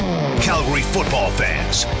Calgary football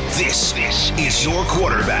fans, this is your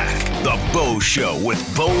quarterback, The Bo Show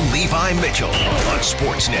with Bo Levi Mitchell on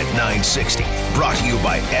Sportsnet 960. Brought to you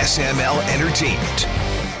by SML Entertainment.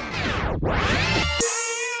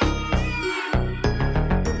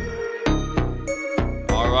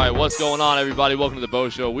 All right, what's going on, everybody? Welcome to The Bo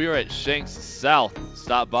Show. We are at Shanks South.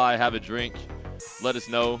 Stop by, have a drink. Let us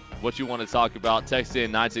know what you want to talk about. Text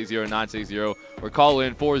in 960-960 or call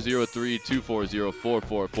in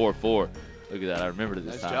 403-240-4444. Look at that. I remembered it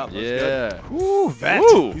this nice time. Job. Yeah. Ooh, vet.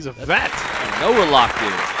 Ooh. He's a vet. I know we're locked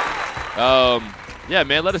in. Yeah,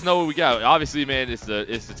 man, let us know what we got. Obviously, man, it's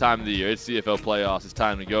the time of the year. It's CFL playoffs. It's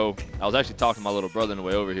time to go. I was actually talking to my little brother on the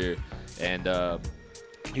way over here, and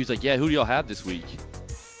he was like, yeah, who do y'all have this week?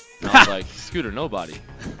 And I was like, Scooter, nobody.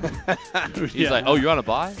 He's like, oh, you're on a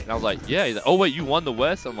bye? And I was like, yeah. He's like, oh, wait, you won the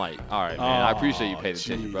West? I'm like, all right, man. I appreciate you paying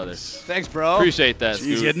attention, brother. Thanks, bro. Appreciate that, Jeez,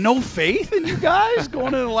 you Scooter. had no faith in you guys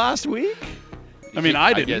going into the last week? I mean,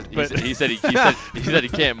 I didn't. Guess, but he said he can't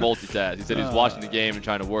multitask. He said he was watching the game and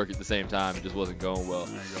trying to work at the same time. It just wasn't going well.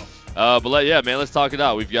 There you go. But man, let's talk it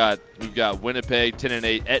out. We've got Winnipeg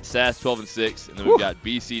 10-8 at SAS 12-6, and then we've got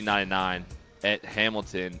BC 9-9 at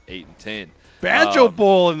Hamilton 8-10. Banjo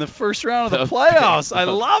Bowl in the first round of the playoffs. I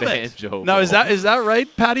love it. Now, is that right,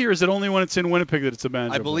 Patty, or is it only when it's in Winnipeg that it's a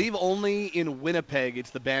Banjo Bowl? I believe only in Winnipeg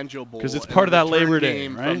it's the Banjo Bowl. Because it's part of that Labor Day,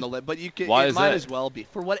 game right? But it might as well be.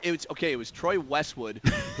 For what it was Troy Westwood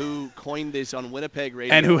who coined this on Winnipeg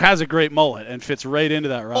radio. And who has a great mullet and fits right into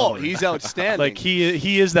that rivalry. Oh, he's outstanding. Like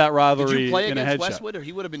he is that rivalry. Did you play in a against headshot. Westwood, or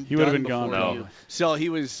he would have been? He would have been gone. No. So he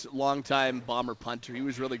was longtime bomber punter. He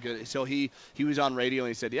was really good. So he was on radio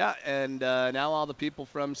and he said, yeah, and now all the people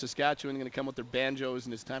from Saskatchewan are going to come with their banjos,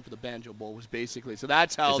 and it's time for the Banjo Bowl. Was basically so.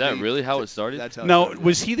 That's how. Is that really how it started? That's how. Now,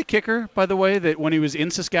 was he the kicker, by the way, that when he was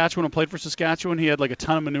in Saskatchewan and played for Saskatchewan, he had like a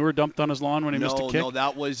ton of manure dumped on his lawn when he missed a kick? No,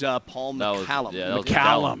 that was Paul McCallum.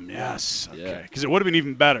 McCallum, yes. Okay. Because it would have been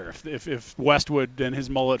even better if Westwood and his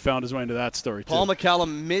mullet found his way into that story, Paul too.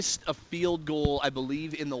 McCallum missed a field goal, I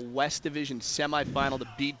believe, in the West Division semifinal to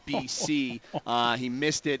beat BC. He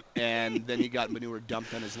missed it, and then he got manure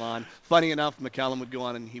dumped on his lawn. Funny enough, McCallum would go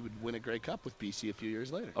on and he would win a Grey Cup with BC a few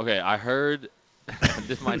years later. Okay, I heard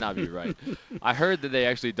this might not be right. I heard that they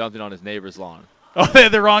actually dumped it on his neighbor's lawn. Oh, they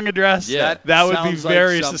had the wrong address? Yeah. That would be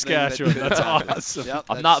very like Saskatchewan. That's awesome. Yep,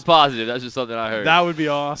 I'm not positive. That's just something I heard. That would be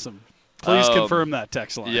awesome. Please confirm that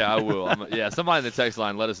text line. Yeah, I will. Somebody in the text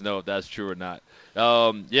line, let us know if that's true or not.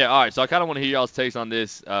 All right. So I kind of want to hear y'all's takes on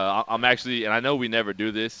this. I'm actually, and I know we never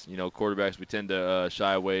do this. Quarterbacks, we tend to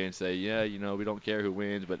shy away and say, we don't care who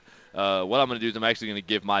wins. But what I'm going to do is I'm actually going to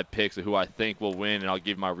give my picks of who I think will win, and I'll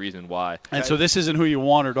give my reason why. And so this isn't who you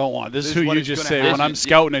want or don't want. This is who what you is just gonna say, happen. when I'm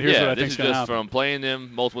scouting it, here's what I this think's is going to just happen. from playing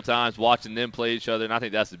them multiple times, watching them play each other, and I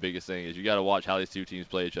think that's the biggest thing is you got to watch how these two teams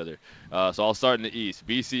play each other. So I'll start in the East.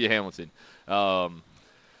 BC Hamilton.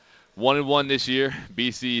 1-1 this year.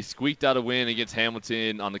 BC squeaked out a win against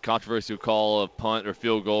Hamilton on the controversial call of punt or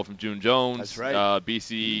field goal from June Jones. That's right.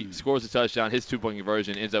 BC scores a touchdown. His two-point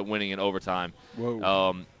conversion ends up winning in overtime.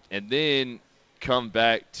 Whoa. And then come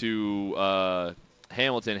back to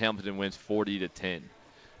Hamilton. Hamilton wins 40-10.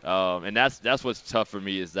 And that's what's tough for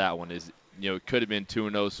me is that one is it could have been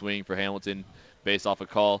 2-0 swing for Hamilton based off a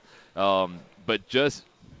call. But just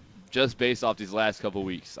based off these last couple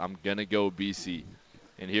weeks, I'm gonna go BC.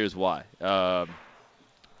 And here's why.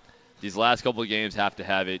 These last couple of games have to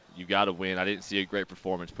have it. You got to win. I didn't see a great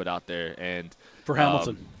performance put out there, and For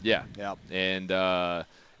Hamilton. Yeah. Yep.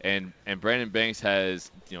 And Brandon Banks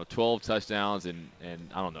has 12 touchdowns and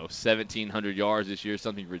I don't know 1,700 yards this year,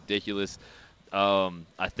 something ridiculous.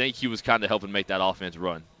 I think he was kind of helping make that offense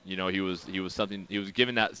run. He was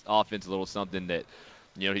giving that offense a little something that.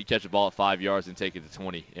 He'd catch the ball at 5 yards and take it to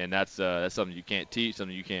 20, and that's something you can't teach,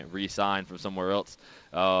 something you can't re-sign from somewhere else.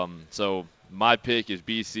 So my pick is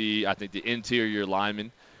BC. I think the interior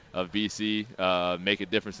linemen of BC make a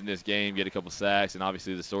difference in this game, get a couple sacks, and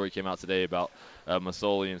obviously the story came out today about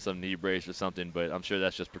Masoli and some knee brace or something, but I'm sure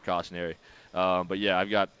that's just precautionary. But yeah, I've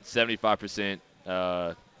got 75%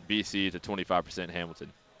 BC to 25%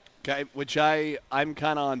 Hamilton. Okay, which I'm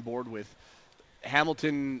kind of on board with.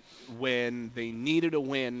 Hamilton, when they needed a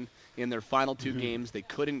win in their final two games, they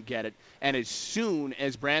couldn't get it. And as soon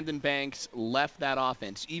as Brandon Banks left that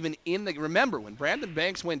offense, remember when Brandon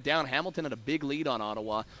Banks went down, Hamilton had a big lead on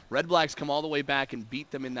Ottawa. Red Blacks come all the way back and beat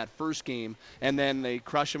them in that first game, and then they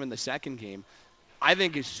crush them in the second game. I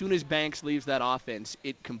think as soon as Banks leaves that offense,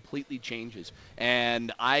 it completely changes.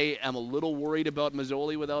 And I am a little worried about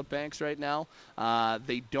Masoli without Banks right now.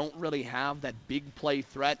 They don't really have that big play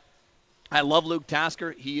threat I love Luke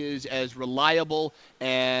Tasker. He is as reliable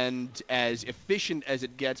and as efficient as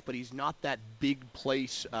it gets, but he's not that big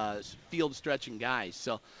place field stretching guy.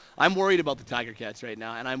 So I'm worried about the Tiger Cats right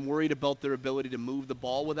now, and I'm worried about their ability to move the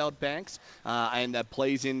ball without Banks, and that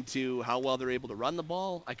plays into how well they're able to run the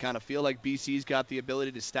ball. I kind of feel like BC's got the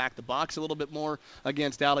ability to stack the box a little bit more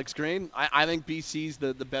against Alex Green. I think BC's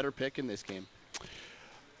the better pick in this game.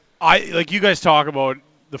 Like you guys talk about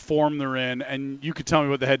the form they're in, and you could tell me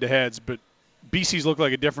about the head-to-heads, but BC's looked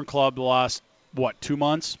like a different club the last, 2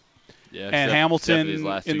 months? Yeah, and Hamilton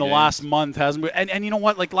in the last month hasn't. And you know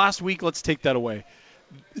what? Like last week, let's take that away.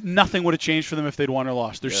 Nothing would have changed for them if they'd won or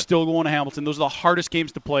lost. They're still going to Hamilton. Those are the hardest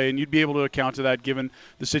games to play, and you'd be able to account to that given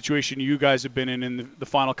the situation you guys have been in the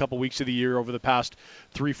final couple weeks of the year over the past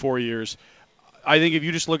 3-4 years. I think if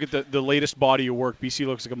you just look at the latest body of work, BC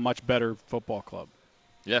looks like a much better football club.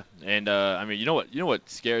 Yeah, and I mean, you know what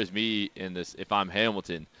scares me in this, if I'm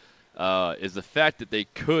Hamilton, is the fact that they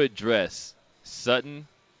could dress Sutton,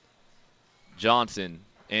 Johnson,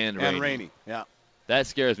 and Rainey. Yeah, that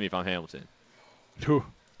scares me if I'm Hamilton.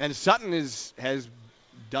 And Sutton has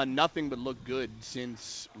done nothing but look good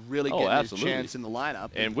since really getting his chance in the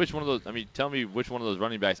lineup. And which one of those? I mean, tell me which one of those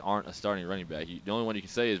running backs aren't a starting running back? The only one you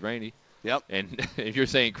can say is Rainey. Yep. And if you're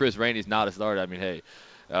saying Chris Rainey's not a starter, I mean, hey.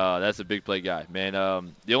 That's a big play guy, man.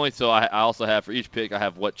 I also have for each pick, I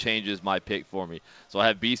have what changes my pick for me. So I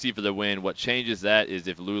have BC for the win. What changes that is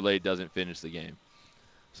if Lule doesn't finish the game.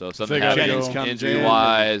 So if something happens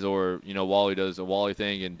injury-wise, or Wally does a Wally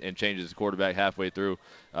thing and changes the quarterback halfway through,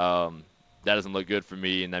 that doesn't look good for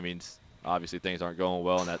me, and that means obviously things aren't going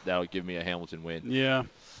well, and that'll give me a Hamilton win. Yeah.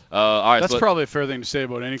 All right, that's probably a fair thing to say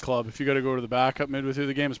about any club. If you got to go to the backup midway through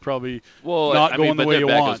the game, it's probably not going the way you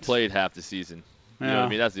want. But played half the season. You know what I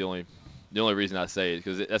mean? That's the only reason I say it,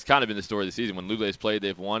 because that's kind of been the story of the season. When Lule's played,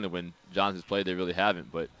 they've won, and when Johnson's played, they really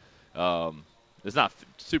haven't. But it's not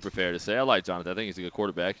super fair to say. I like Jonathan. I think he's a good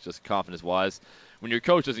quarterback, just confidence-wise. When your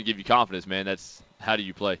coach doesn't give you confidence, man, that's how do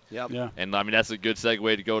you play? Yep. Yeah. And, I mean, that's a good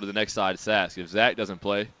segue to go to the next side, Sask. If Zach doesn't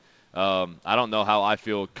play, I don't know how I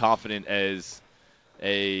feel confident as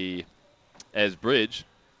Bridge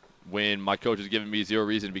when my coach is giving me zero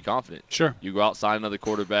reason to be confident. Sure. You go out, sign another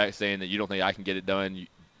quarterback saying that you don't think I can get it done,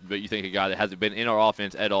 but you think a guy that hasn't been in our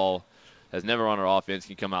offense at all, has never run our offense,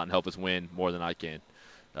 can come out and help us win more than I can.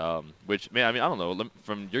 Which, man, I mean, I don't know.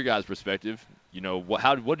 From your guys' perspective,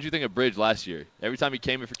 what did you think of Bridge last year? Every time he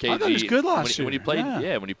came in for KG, I thought he was good last year. When he played,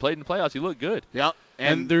 when he played in the playoffs, he looked good. Yeah.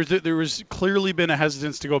 And there was clearly been a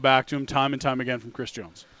hesitance to go back to him time and time again from Chris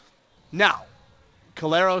Jones. Now,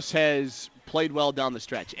 Collaros has played well down the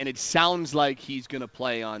stretch, and it sounds like he's going to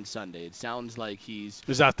play on Sunday. It sounds like he's...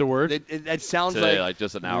 Is that the word? It sounds today, like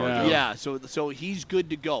just an hour ago. Yeah, so he's good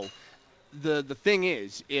to go. The thing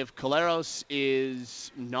is, if Collaros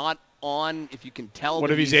is not on, if you can tell...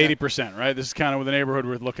 What if he's 80%, right? This is kind of the neighborhood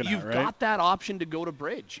we're looking at, right? You've got that option to go to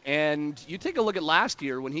Bridge. And you take a look at last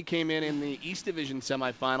year when he came in the East Division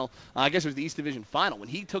semifinal. I guess it was the East Division final. When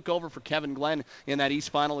he took over for Kevin Glenn in that East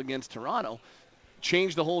final against Toronto,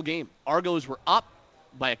 changed the whole game. Argos were up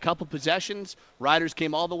by a couple possessions. Riders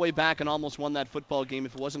came all the way back and almost won that football game.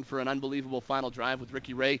 If it wasn't for an unbelievable final drive with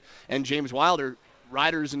Ricky Ray and James Wilder,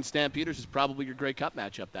 Riders and Stampeders is probably your Grey Cup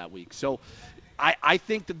matchup that week. So I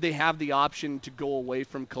think that they have the option to go away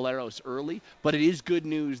from Collaros early, but it is good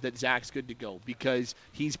news that Zach's good to go because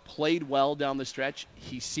he's played well down the stretch.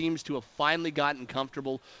 He seems to have finally gotten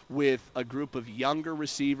comfortable with a group of younger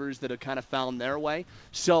receivers that have kind of found their way.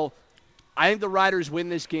 So I think the Riders win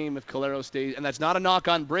this game if Collaros stays, and that's not a knock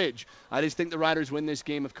on Bridge. I just think the Riders win this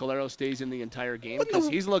game if Collaros stays in the entire game because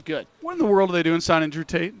he's looked good. What in the world are they doing signing Drew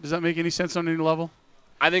Tate? Does that make any sense on any level?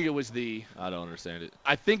 I think it was I don't understand it.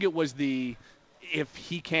 I think it was if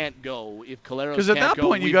he can't go, if Collaros can't go. Because at that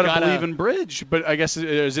point, you got to believe in Bridge. But I guess,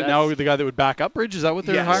 is it now the guy that would back up Bridge? Is that what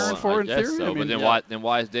they're hiring for in theory? So, but then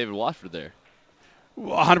why is David Watford there?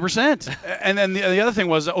 100%. And then the other thing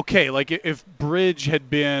was, okay, like if Bridge had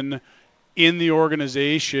been in the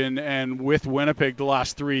organization and with Winnipeg the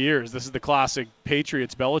last 3 years, this is the classic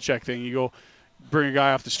Patriots Belichick thing. You go bring a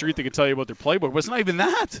guy off the street that can tell you about their playbook, but it's not even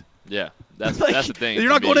that. Yeah, that's the thing. You're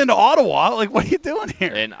not going into Ottawa. Like, what are you doing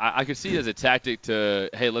here? And I could see it as a tactic to,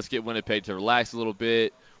 hey, let's get Winnipeg to relax a little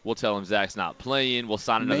bit. We'll tell him Zach's not playing. We'll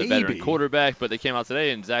sign another veteran quarterback. But they came out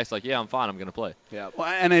today, and Zach's like, yeah, I'm fine. I'm going to play. Yeah. Well,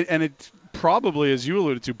 and it probably, as you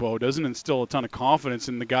alluded to, Bo, doesn't instill a ton of confidence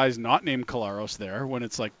in the guys not named Collaros there when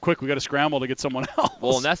it's like, quick, we got to scramble to get someone else.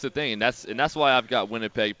 Well, and that's the thing, and that's why I've got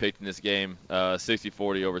Winnipeg picked in this game,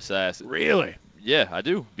 60-40 over Sask. Really? Yeah, I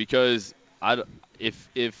do, because if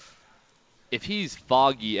he's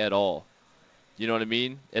foggy at all, You know what I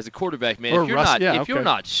mean? As a quarterback, man, Or if you're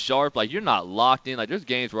not sharp, like you're not locked in, like there's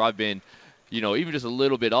games where I've been, even just a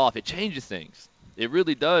little bit off, it changes things. It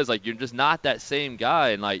really does. Like you're just not that same guy,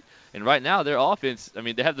 and right now their offense, I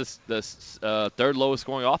mean, they have this third lowest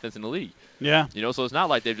scoring offense in the league. Yeah. So it's not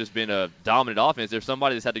like they've just been a dominant offense. There's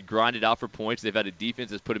somebody that's had to grind it out for points. They've had a defense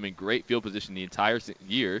that's put them in great field position the entire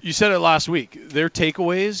year. You said it last week. Their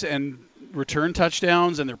takeaways and return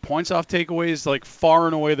touchdowns and their points off takeaways, like far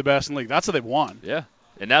and away the best in the league. That's how they've won. Yeah.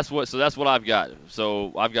 And that's what I've got.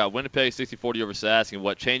 So I've got Winnipeg 60-40 over Sask, and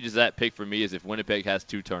what changes that pick for me is if Winnipeg has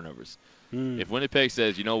 2 turnovers. If Winnipeg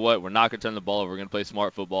says, you know what, we're not going to turn the ball over, we're going to play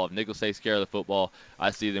smart football, if Nichols takes care of the football,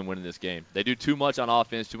 I see them winning this game. They do too much on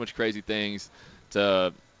offense, too much crazy things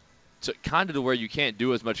to kind of to where you can't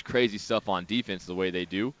do as much crazy stuff on defense the way they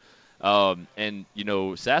do. And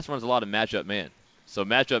Sask runs a lot of matchup man. So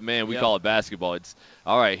matchup man, we call it basketball. It's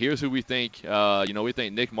all right. Here's who we think. We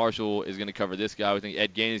think Nick Marshall is going to cover this guy. We think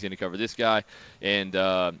Ed Gainey is going to cover this guy. And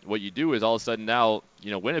what you do is all of a sudden now,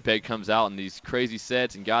 Winnipeg comes out in these crazy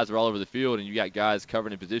sets and guys are all over the field, and you got guys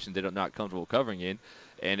covering in positions they're not comfortable covering in,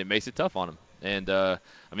 and it makes it tough on them. And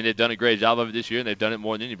they've done a great job of it this year, and they've done it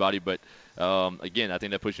more than anybody. But again, I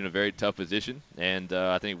think that puts you in a very tough position, and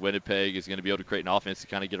I think Winnipeg is going to be able to create an offense to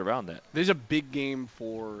kind of get around that. There's a big game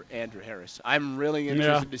for Andrew Harris. I'm really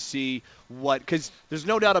interested to see because there's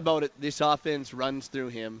no doubt about it, this offense runs through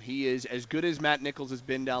him. He is as good as Matt Nichols has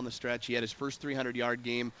been down the stretch. He had his first 300-yard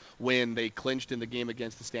game when they clinched in the game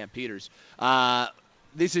against the Stampeders.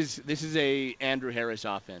 This is a Andrew Harris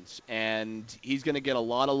offense, and he's going to get a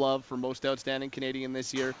lot of love for most outstanding Canadian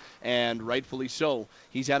this year, and rightfully so.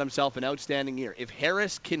 He's had himself an outstanding year. If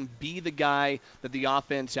Harris can be the guy that the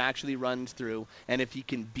offense actually runs through, and if he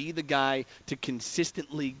can be the guy to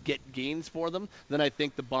consistently get gains for them, then I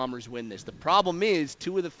think the Bombers win this. The problem is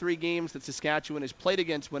 2 of the 3 games that Saskatchewan has played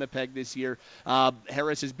against Winnipeg this year,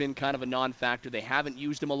 Harris has been kind of a non-factor. They haven't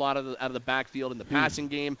used him a lot out of the backfield in the passing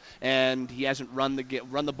game, and he hasn't run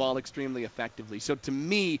the ball extremely effectively. So to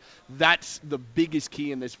me, that's the biggest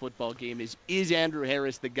key in this football game is Andrew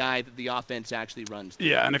Harris the guy that the offense actually runs through?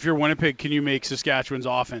 Yeah, and if you're Winnipeg, can you make Saskatchewan's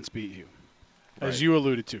offense beat you? As you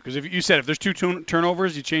alluded to. Because if you said if there's 2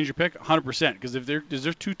 turnovers, you change your pick 100%. Because if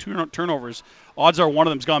there's 2 turnovers, odds are one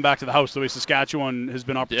of them's gone back to the house the way Saskatchewan has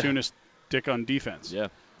been opportunistic on defense. Yeah.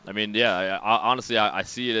 Honestly, I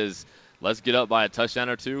see it as let's get up by a touchdown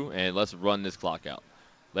or 2 and let's run this clock out.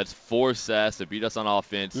 Let's force Sask to beat us on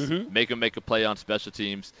offense, make them make a play on special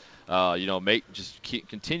teams, continue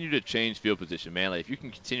to change field position, man. Like if you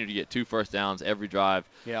can continue to get 2 first downs every drive,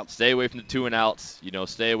 stay away from the 2 and outs,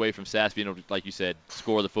 stay away from Sask being able to, like you said,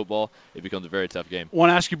 score the football, it becomes a very tough game. I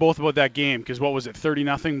want to ask you both about that game because what was it,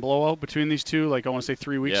 30-0 blowout between these two, like I want to say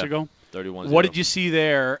 3 weeks ago? 31-0. What did you see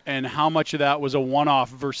there, and how much of that was a one-off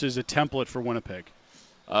versus a template for Winnipeg?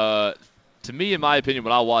 To me, in my opinion,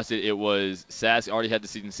 when I watched it, it was Sask already had the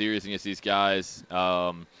season series against these guys.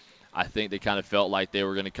 I think they kind of felt like they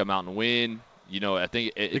were going to come out and win. I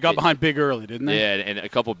think they got behind big early, didn't they? Yeah, and a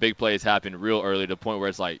couple big plays happened real early to the point where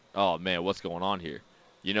it's like, oh, man, what's going on here?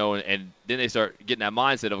 And then they start getting that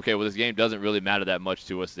mindset of, okay, well, this game doesn't really matter that much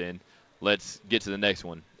to us then. Let's get to the next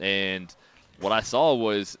one. And what I saw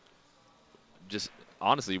was just,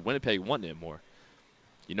 honestly, Winnipeg wanted it more.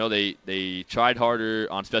 They tried harder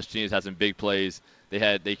on special teams, had some big plays.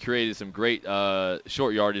 They created some great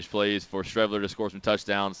short yardage plays for Strevler to score some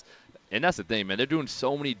touchdowns. And that's the thing, man. They're doing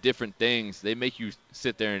so many different things. They make you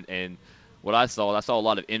sit there and what I saw a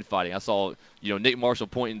lot of infighting. I saw, Nick Marshall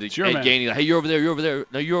pointing to Ed Gainey, like, hey, you're over there, you're over there.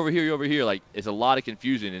 No, you're over here. Like, it's a lot of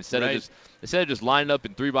confusion. Instead of just lining up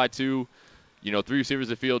in 3-by-2, 3 receivers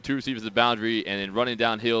in the field, 2 receivers at the boundary, and then running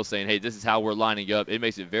downhill saying, hey, this is how we're lining up. It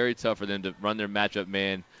makes it very tough for them to run their matchup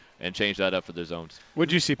man and change that up for their zones. What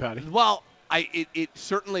did you see, Patty? Well, it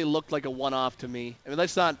certainly looked like a one-off to me. I mean,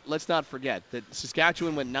 let's not forget that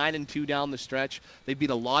Saskatchewan went 9-2 down the stretch. They beat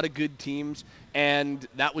a lot of good teams, and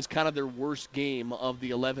that was kind of their worst game of the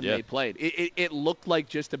 11 they played. It looked like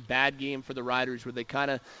just a bad game for the Riders where they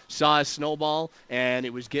kind of saw a snowball, and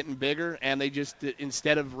it was getting bigger, and they just,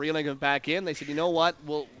 instead of reeling it back in, they said, you know what,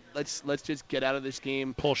 let's just get out of this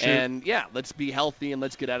game. And, let's be healthy and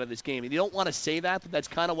let's get out of this game. And you don't want to say that, but that's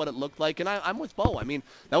kind of what it looked like. And I'm with Bo. I mean,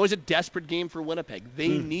 that was a desperate game for Winnipeg. They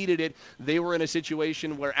needed it. They were in a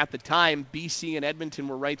situation where, at the time, BC and Edmonton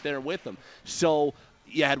were right there with them. So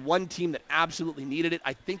you had one team that absolutely needed it.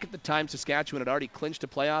 I think at the time Saskatchewan had already clinched a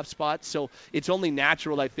playoff spot, so it's only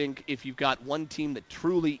natural, I think, if you've got one team that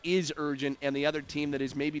truly is urgent and the other team that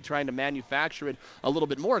is maybe trying to manufacture it a little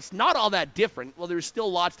bit more. It's not all that different. Well, there's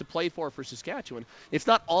still lots to play for Saskatchewan. It's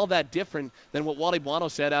not all that different than what Wally Buono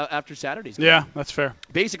said after Saturday's game. Yeah, that's fair.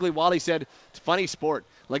 Basically, Wally said, it's a funny sport.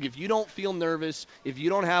 Like, if you don't feel nervous, if you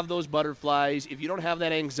don't have those butterflies, if you don't have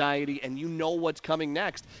that anxiety, and you know what's coming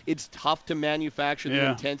next, it's tough to manufacture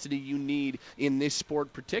the intensity you need in this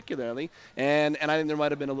sport particularly. And I think there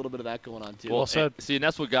might have been a little bit of that going on, too. Well said. See, and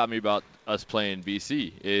that's what got me about us playing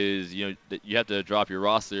BC is, you have to drop your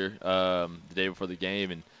roster the day before the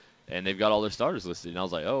game, and they've got all their starters listed. And I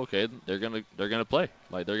was like, oh, okay, they're gonna play.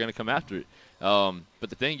 Like, they're gonna come after it. But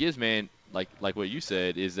the thing is, man, like what you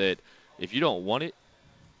said, is that if you don't want it,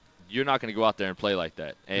 you're not going to go out there and play like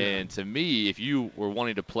that. And to me, if you were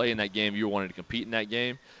wanting to play in that game, you were wanting to compete in that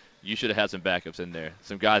game, you should have had some backups in there.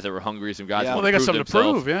 Some guys that were hungry, some guys that they got something to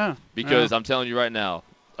prove, Because I'm telling you right now,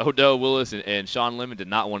 Odell Willis and Sean Lemon did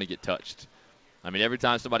not want to get touched. I mean, every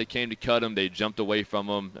time somebody came to cut them, they jumped away from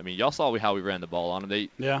them. I mean, y'all saw how we ran the ball on them.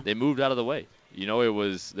 They moved out of the way. It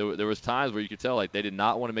was there was times where you could tell, like, they did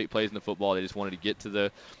not want to make plays in the football. They just wanted to get to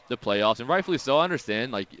the playoffs, and rightfully so. I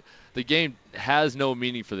understand. Like, the game has no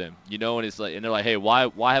meaning for them, and it's like, and they're like, hey, why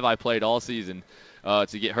have I played all season to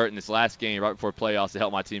get hurt in this last game right before playoffs to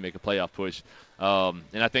help my team make a playoff push? And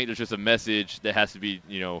I think there's just a message that has to be,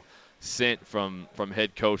 sent from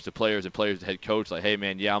head coach to players and players to head coach, like, hey,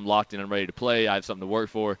 man, I'm locked in, I'm ready to play, I have something to work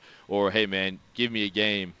for. Or, hey, man, give me a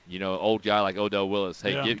game, old guy like Odell Willis,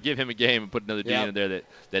 hey, give him a game and put another D in there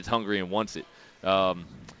that's hungry and wants it.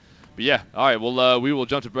 But yeah, all right, well, we will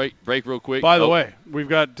jump to break real quick. By the way, we've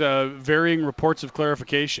got varying reports of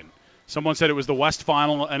clarification. Someone said it was the West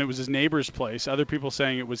Final and it was his neighbor's place. Other people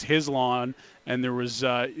saying it was his lawn and there was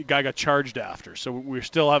a guy got charged after. So we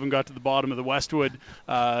still haven't got to the bottom of the Westwood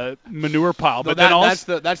manure pile. But then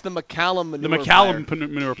also that's the McCallum manure pile. The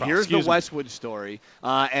McCallum manure pile. Here's the Westwood story,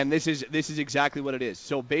 and this is exactly what it is.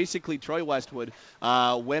 So basically, Troy Westwood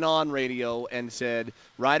went on radio and said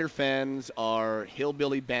Rider fans are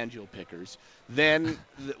hillbilly banjo pickers. Then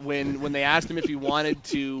when they asked him if he wanted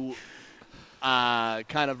to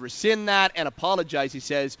kind of rescind that and apologize, he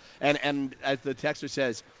says, and as the texter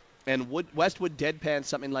says, and Westwood deadpans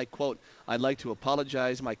something like, quote, I'd like to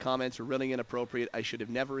apologize. My comments are really inappropriate. I should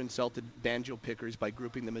have never insulted banjo pickers by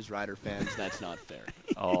grouping them as Rider fans. That's not fair.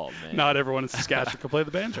 Oh, man. Not everyone in Saskatchewan can play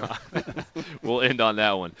the banjo. We'll end on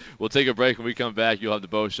that one. We'll take a break. When we come back, you'll have the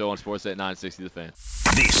Bo Show on Sportsnet 960 The Fan.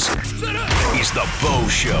 This is the Bo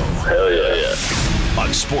Show. Hell yeah. On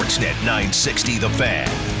Sportsnet 960 The Fan.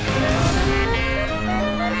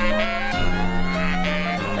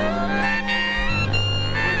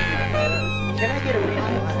 Can I get a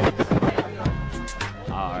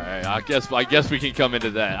All right, I guess we can come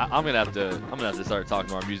into that. I'm gonna have to start talking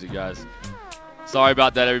to our music guys. Sorry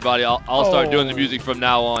about that, everybody. I'll start doing the music from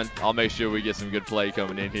now on. I'll make sure we get some good play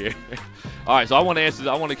coming in here. All right, so I want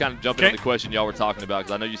to kind of jump into the question y'all were talking about,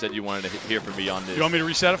 because I know you said you wanted to hear from me on this. You want me to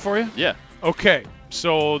reset it for you? Yeah. Okay,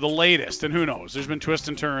 so the latest, and who knows? There's been twists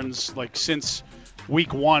and turns like since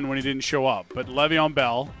week 1 when he didn't show up. But Le'Veon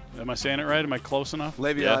Bell, am I saying it right? Am I close enough?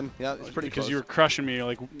 Le'Veon, yeah, it's pretty because close. you were crushing me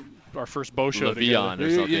like our first Bo Show Le'Veon together. or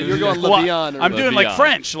something. You're going Le'Veon. I'm doing like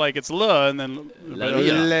French, like it's Le and then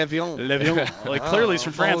Le'Veon. Le'Veon. Like clearly he's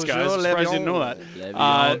from France, guys. I'm surprised you didn't know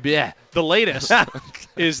that. Yeah. The latest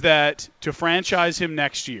is that to franchise him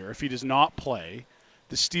next year, if he does not play,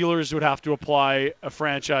 the Steelers would have to apply a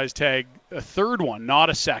franchise tag, a third one, not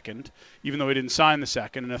a second, even though he didn't sign the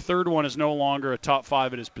second. And a third one is no longer a top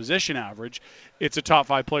 5 at his position average. It's a top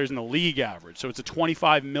 5 players in the league average. So it's a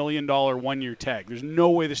 $25 million one-year tag. There's no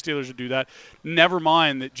way the Steelers would do that. Never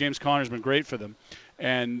mind that James Conner's been great for them.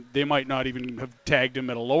 And they might not even have tagged him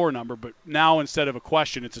at a lower number. But now instead of a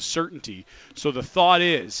question, it's a certainty. So the thought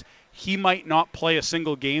is he might not play a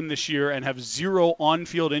single game this year and have zero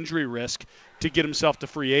on-field injury risk to get himself to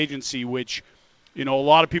free agency, which, a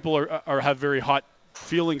lot of people have very hot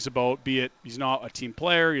feelings about, be it he's not a team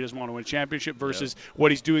player, he doesn't want to win a championship, versus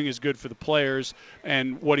what he's doing is good for the players,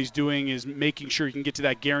 and what he's doing is making sure he can get to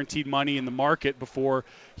that guaranteed money in the market before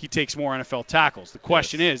he takes more NFL tackles. The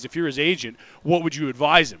question is, if you're his agent, what would you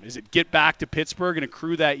advise him? Is it get back to Pittsburgh and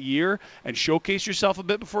accrue that year and showcase yourself a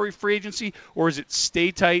bit before free agency, or is it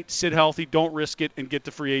stay tight, sit healthy, don't risk it, and get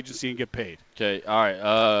to free agency and get paid? Okay, all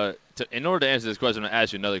right. In order to answer this question, I'm going to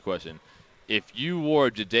ask you another question. If you were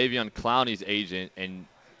Jadeveon Clowney's agent and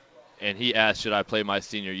he asked, should I play my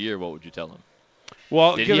senior year, what would you tell him?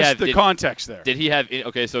 Well, give us the context there. Did he have –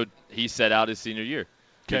 okay, so he set out his senior year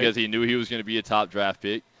because he knew he was going to be a top draft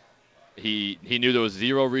pick. He knew there was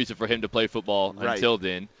zero reason for him to play football until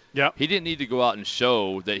then. Yep. He didn't need to go out and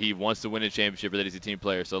show that he wants to win a championship or that he's a team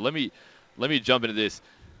player. So let me jump into this.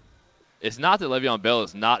 It's not that Le'Veon Bell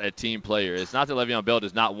is not a team player. It's not that Le'Veon Bell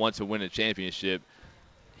does not want to win a championship.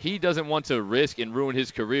 He doesn't want to risk and ruin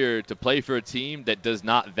his career to play for a team that does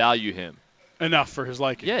not value him enough for his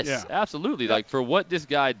liking. Yes, absolutely. Like, for what this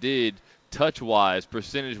guy did touch-wise,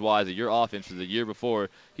 percentage-wise at your offense for the year before,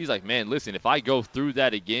 he's like, man, listen, if I go through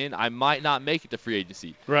that again, I might not make it to free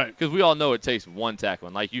agency. Right. Because we all know it takes one tackle.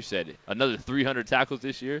 And like you said, another 300 tackles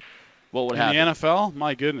this year, what would happen? In the NFL?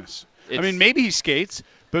 My goodness. I mean, maybe he skates,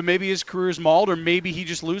 but maybe his career's mauled, or maybe he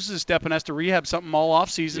just loses a step and has to rehab something all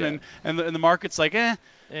offseason, and the market's like, well,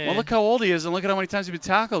 look how old he is, and look at how many times he's been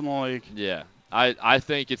tackled in the league. Yeah. I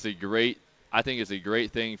think it's a great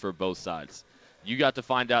thing for both sides. You got to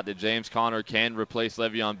find out that James Conner can replace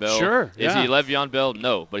Le'Veon Bell. Sure. Is he Le'Veon Bell?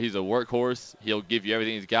 No, but he's a workhorse. He'll give you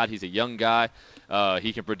everything he's got. He's a young guy.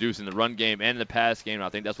 He can produce in the run game and in the pass game. I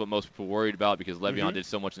think that's what most people worried about because Le'Veon did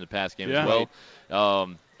so much in the pass game as well.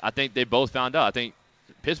 I think they both found out. I think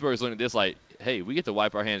Pittsburgh's looking at this like, hey, we get to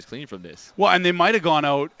wipe our hands clean from this. Well, and they might have gone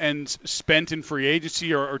out and spent in free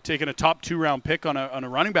agency or taken a top 2-round pick on a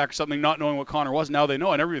running back or something, not knowing what Conner was. Now they know.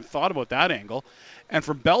 I never even thought about that angle. And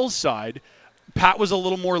from Bell's side, Pat was a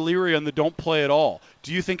little more leery on the don't play at all.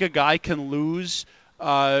 Do you think a guy can lose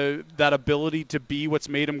that ability to be what's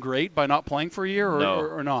made him great by not playing for a year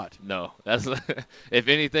or not? No. That's if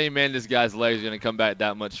anything, man, this guy's legs are going to come back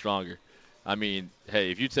that much stronger. I mean, hey,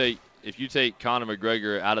 if you take Conor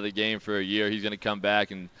McGregor out of the game for a year, he's going to come back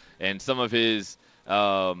and some of his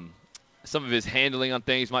handling on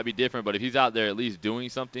things might be different, but if he's out there at least doing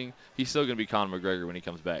something, he's still going to be Conor McGregor when he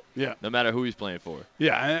comes back. Yeah. No matter who he's playing for.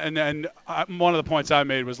 Yeah, and one of the points I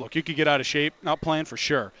made was, look, you could get out of shape, not playing for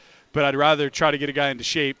sure, but I'd rather try to get a guy into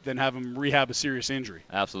shape than have him rehab a serious injury.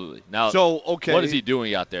 Absolutely. Now, what is he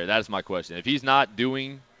doing out there? That is my question. If he's not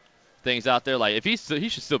doing things out there, like he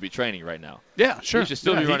should still be training right now. Yeah, sure. He should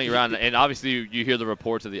still be running around, and obviously you hear the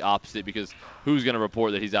reports of the opposite because who's going to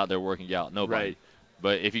report that he's out there working out? Nobody. Right.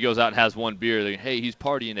 But if he goes out and has one beer, then, hey, he's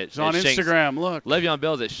partying at on Instagram, look. Le'Veon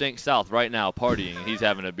Bell's at Shank South right now partying, and he's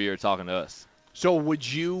having a beer talking to us. So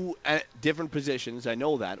would you, at different positions, I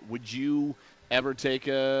know that, would you ever take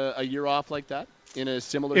a year off like that in a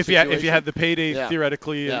similar situation? If you had the payday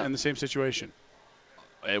theoretically in the same situation?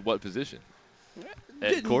 At what position?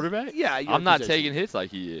 At quarterback? Yeah, I'm not taking hits like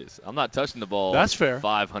he is. I'm not touching the ball. That's fair.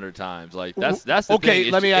 500 times. Like that's the thing. Okay,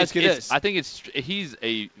 let me ask you this. I think he's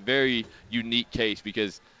a very unique case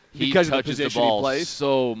because he touches the ball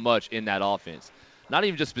so much in that offense. Not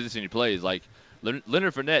even just the position he plays. Like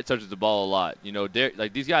Leonard Fournette touches the ball a lot. You know,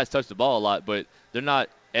 like these guys touch the ball a lot, but they're not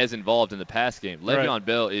as involved in the pass game. Le'Veon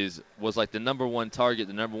Bell was like the number one target,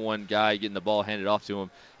 the number one guy getting the ball handed off to him.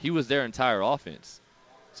 He was their entire offense.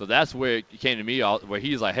 So that's where it came to me, where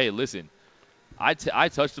he's like, hey, listen, I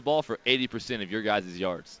touched the ball for 80% of your guys'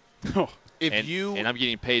 yards. and I'm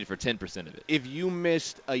getting paid for 10% of it. If you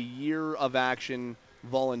missed a year of action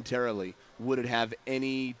voluntarily, would it have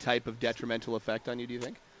any type of detrimental effect on you, do you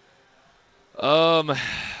think?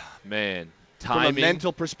 Man, timing. From a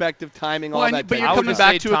mental perspective, timing, all that. But you're coming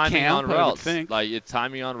back to a camp, on routes. I would think. Like, it's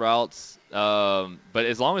timing on routes. But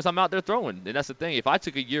as long as I'm out there throwing, and that's the thing. If I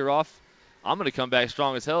took a year off, I'm going to come back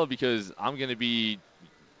strong as hell because I'm going to be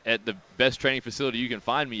at the best training facility you can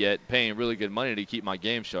find me at, paying really good money to keep my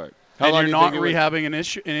game sharp. And you're not rehabbing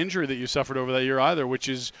an injury that you suffered over that year either, which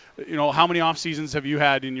is, how many off seasons have you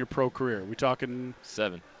had in your pro career? We talking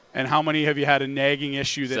 7. And how many have you had a nagging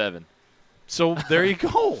issue? 7. So there you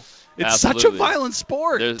go. It's Absolutely. such a violent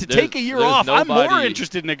sport. To take a year off, I'm more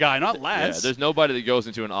interested in a guy, not less. Yeah, there's nobody that goes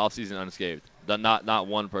into an off season unscathed. Not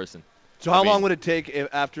one person. So how long would it take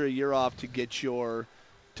after a year off to get your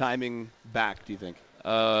timing back, do you think?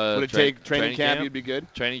 Would it take training camp? You'd be good?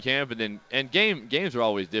 Training camp, and games are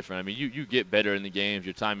always different. I mean, you get better in the games.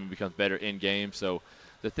 Your timing becomes better in games. So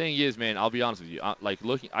the thing is, man, I'll be honest with you.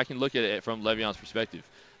 I can look at it from Le'Veon's perspective.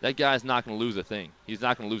 That guy's not going to lose a thing. He's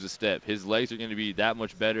not going to lose a step. His legs are going to be that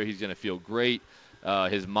much better. He's going to feel great.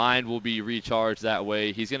 His mind will be recharged that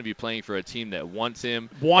way. He's going to be playing for a team that wants him.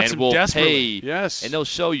 Wants and him will desperately. Pay, yes. And they'll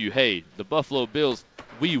show you, hey, the Buffalo Bills,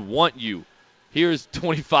 we want you. Here's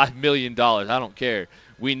 $25 million. I don't care.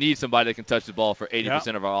 We need somebody that can touch the ball for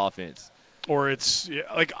 80% of our offense. Or it's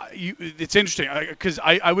it's interesting because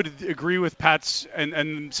I would agree with Pat's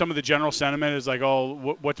and some of the general sentiment is like,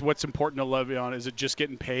 oh, what's important to Le'Veon? Is it just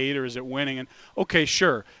getting paid or is it winning? And okay,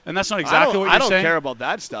 sure. And that's not exactly what you're saying. I don't care about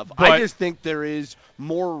that stuff. I just think there is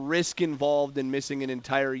more risk involved in missing an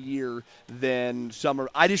entire year than summer.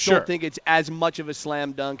 I just don't think it's as much of a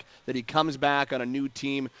slam dunk that he comes back on a new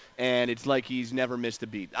team and it's like he's never missed a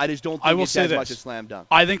beat. I just don't think it's as much a slam dunk.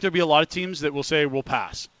 I think there'll be a lot of teams that will say we'll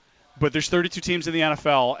pass. But there's 32 teams in the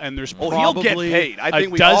NFL, and there's he'll probably get paid. I think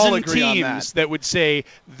a we dozen all agree on teams that would say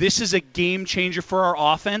this is a game changer for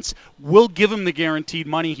our offense. We'll give him the guaranteed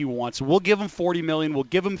money he wants. We'll give him $40 million. We'll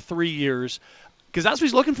give him 3 years, because that's what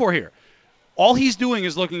he's looking for here. All he's doing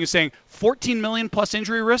is saying $14 million plus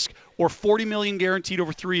injury risk or $40 million guaranteed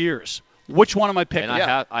over 3 years. Which one am I picking?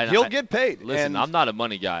 He'll get paid. Listen, I'm not a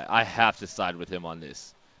money guy. I have to side with him on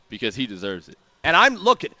this because he deserves it. And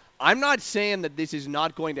I'm not saying that this is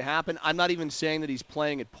not going to happen. I'm not even saying that he's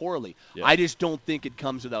playing it poorly. Yeah. I just don't think it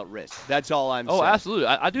comes without risk. That's all I'm saying. Oh, absolutely.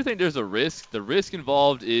 I do think there's a risk. The risk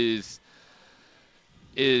involved is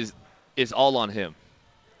all on him.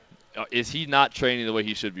 Is he not training the way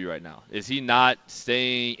he should be right now? Is he not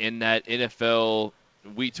staying in that NFL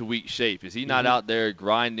week-to-week shape? Is he not out there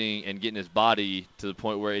grinding and getting his body to the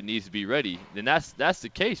point where it needs to be ready? Then that's the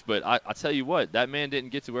case. But I tell you what, that man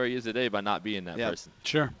didn't get to where he is today by not being that person.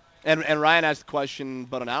 Sure. And Ryan asked the question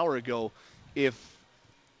about an hour ago, if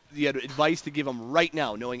you had advice to give him right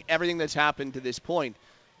now, knowing everything that's happened to this point,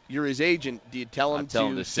 you're his agent. Do you tell him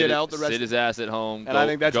to sit out the rest? Sit his ass at home. And I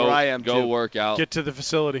think that's where I am Go too. work out. Get to the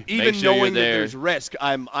facility. Even knowing that there's risk,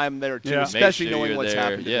 I'm there too, especially knowing what's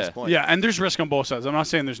happened at this point. Yeah, and there's risk on both sides. I'm not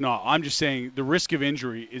saying there's not. I'm just saying the risk of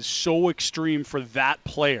injury is so extreme for that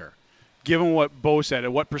player, given what Bo said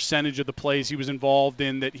and what percentage of the plays he was involved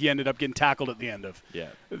in that he ended up getting tackled at the end of. Yeah.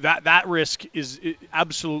 That risk it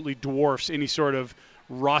absolutely dwarfs any sort of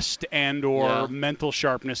rust and or mental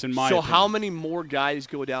sharpness in my opinion. So how many more guys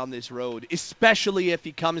go down this road, especially if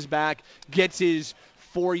he comes back, gets his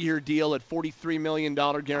 4-year deal at $43 million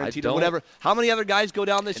guaranteed or whatever? How many other guys go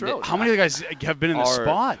down this road? How many other guys have been in the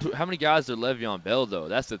spot? How many guys are Le'Veon Bell, though?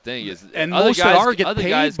 That's the thing. And most that are get other paid,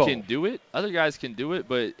 guys Bo. can do it. Other guys can do it,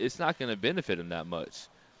 but it's not going to benefit him that much.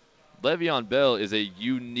 Le'Veon Bell is a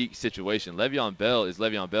unique situation. Le'Veon Bell is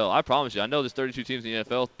Le'Veon Bell. I promise you. I know there's 32 teams in the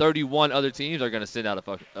NFL. 31 other teams are going to send out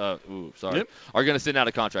are going to send out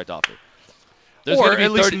a contract offer. Or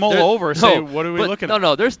at least mull over, say, what are we looking at?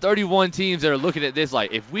 No, there's 31 teams that are looking at this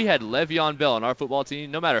like, if we had Le'Veon Bell on our football team,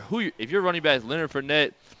 no matter who, if your running back is Leonard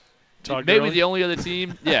Fournette, maybe the only other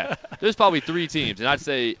team, there's probably 3 teams, and I'd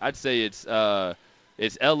say it's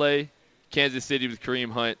L.A., Kansas City with Kareem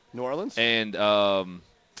Hunt, New Orleans, and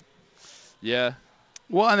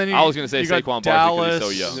Well, and then I was going to say Saquon Barkley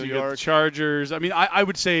because he's so young. New York Chargers. I mean, I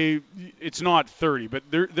would say it's not 30, but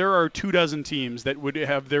there are 24 teams that would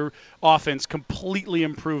have their offense completely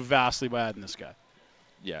improved vastly by adding this guy.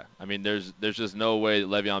 Yeah, I mean, there's just no way that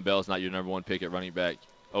Le'Veon Bell is not your number one pick at running back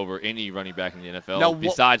over any running back in the NFL, now,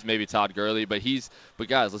 besides maybe Todd Gurley. But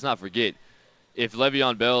guys, let's not forget, if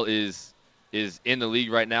Le'Veon Bell is in the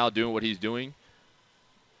league right now doing what he's doing,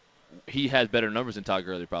 he has better numbers than Todd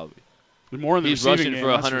Gurley probably. More in the he's rushing game, for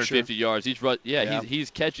 150 yards.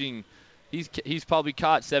 He's catching. He's probably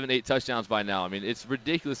caught 7-8 touchdowns by now. I mean, it's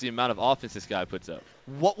ridiculous the amount of offense this guy puts up.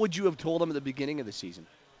 What would you have told him at the beginning of the season?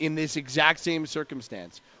 In this exact same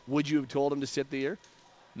circumstance, would you have told him to sit the year?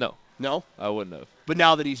 No, I wouldn't have. But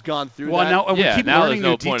now that he's gone through that, now we keep learning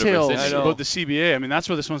new details about the CBA. I mean, that's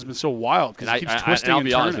why this one's been so wild because it keeps twisting and I'll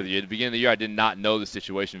be honest turning. with you. At the beginning of the year, I did not know the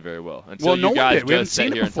situation very well until you guys just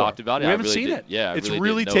sat here and talked about it. We haven't seen it. Yeah, it's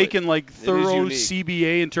really taken like thorough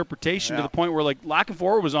CBA interpretation to the point where like Lack and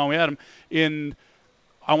Forward was on. We had him in,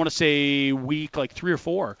 I want to say week like 3 or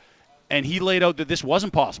 4, and he laid out that this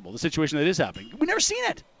wasn't possible. The situation that is happening, we've never seen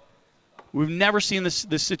it. We've never seen this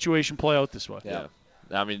situation play out this way. Yeah.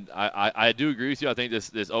 I mean, I do agree with you. I think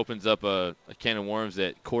this opens up a can of worms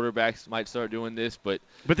that quarterbacks might start doing this, but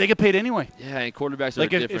they get paid anyway. Yeah, and quarterbacks are like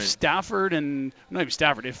different. If Stafford and not even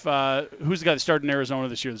Stafford, if who's the guy that started in Arizona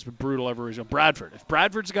this year that's been brutal ever? Bradford. If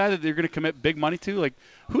Bradford's the guy that they're going to commit big money to, like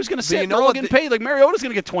who's going to sit? They're all getting paid. Like Mariota's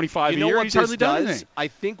going to get 25 a year. He's hardly done anything. I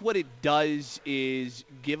think what it does is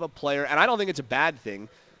give a player, and I don't think it's a bad thing.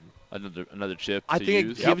 Another chip. I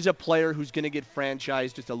think it gives a player who's going to get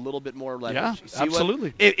franchised just a little bit more leverage. Yeah,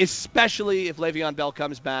 absolutely. Especially if Le'Veon Bell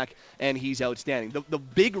comes back and he's outstanding. The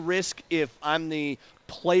big risk, if I'm the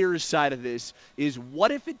player's side of this, is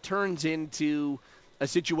what if it turns into a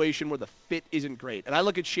situation where the fit isn't great? And I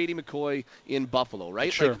look at Shady McCoy in Buffalo,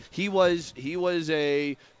 right? Sure. Like he was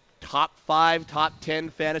a top 5, top 10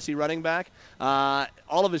 fantasy running back,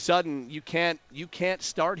 all of a sudden you can't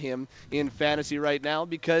start him in fantasy right now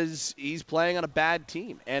because he's playing on a bad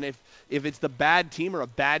team. And if it's the bad team or a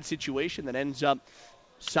bad situation that ends up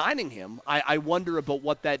signing him, I wonder about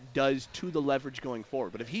what that does to the leverage going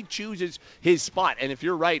forward. But if he chooses his spot, and if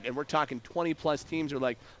you're right, and we're talking 20-plus teams are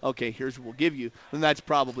like, okay, here's what we'll give you, then that's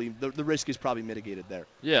probably the risk is probably mitigated there.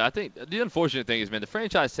 Yeah, I think the unfortunate thing is, man, the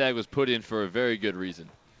franchise tag was put in for a very good reason.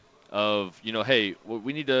 Of, hey,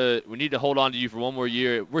 we need to hold on to you for one more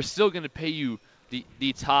year. We're still going to pay you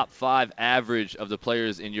the top 5 average of the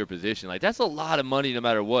players in your position. Like, that's a lot of money no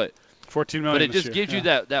matter what. $14 million. But it just gives you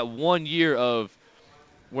that 1 year of,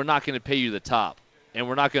 we're not going to pay you the top, and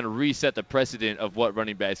we're not going to reset the precedent of what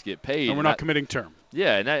running backs get paid. And we're not committing term.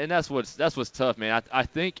 Yeah, and that's what's tough, man. I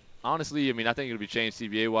think, honestly, I think it'll be changed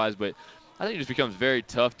CBA-wise, but I think it just becomes very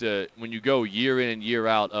tough to, when you go year in and year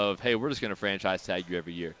out of, hey, we're just going to franchise tag you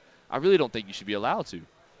every year. I really don't think you should be allowed to.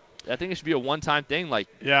 I think it should be a one-time thing. Like,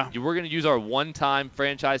 we're going to use our one-time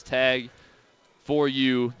franchise tag for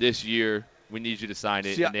you this year. We need you to sign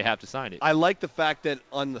it, and they have to sign it. I like the fact that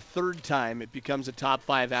on the third time it becomes a top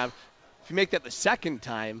 5 average. If you make that the second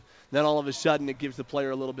time, then all of a sudden it gives the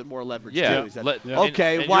player a little bit more leverage too.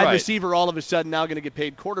 Okay, wide receiver all of a sudden now going to get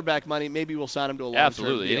paid quarterback money. Maybe we'll sign him to a long-term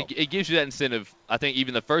deal. And it gives you that incentive, I think,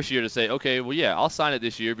 even the first year to say, okay, well, yeah, I'll sign it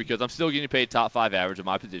this year because I'm still getting paid top 5 average of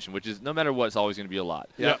my position, which is no matter what, it's always going to be a lot.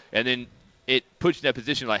 Yeah. And then it puts you in that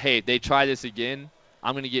position like, hey, if they try this again,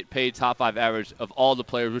 I'm going to get paid top 5 average of all the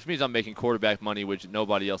players, which means I'm making quarterback money, which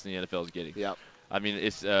nobody else in the NFL is getting. Yeah.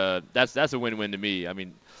 It's that's a win-win to me. I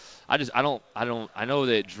know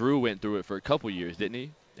that Drew went through it for a couple years, didn't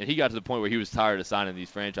he? And he got to the point where he was tired of signing these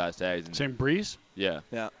franchise tags. Same Breeze? Yeah.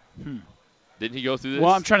 Yeah. Didn't he go through this?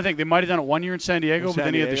 Well, I'm trying to think. They might have done it 1 year in San Diego, but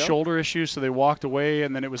then he had the shoulder issue, so they walked away,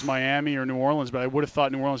 and then it was Miami or New Orleans. But I would have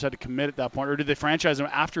thought New Orleans had to commit at that point. Or did they franchise him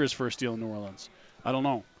after his first deal in New Orleans? I don't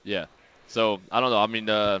know. Yeah. So, I don't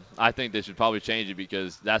know. I think they should probably change it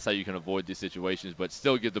because that's how you can avoid these situations, but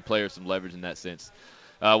still give the players some leverage in that sense.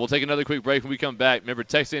 We'll take another quick break. When we come back, remember,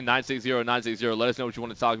 text in 960-960. Let us know what you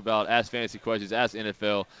want to talk about. Ask fantasy questions. Ask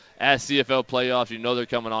NFL. Ask CFL playoffs. You know they're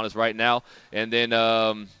coming on us right now. And then,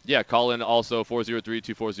 call in also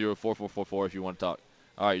 403-240-4444 if you want to talk.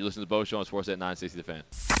 All right, you're listening to the Bo Show on Sportsnet 960 The Fan.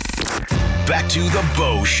 Back to the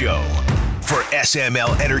Bo Show for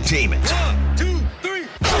SML Entertainment. 1, 2, 3.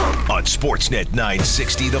 On Sportsnet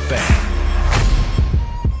 960 The Fan.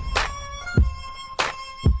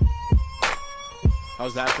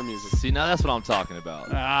 How's that for music? See, now that's what I'm talking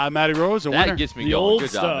about. Matty Rose, that winner. Gets me the going. Good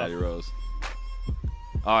stuff. job, Matty Rose.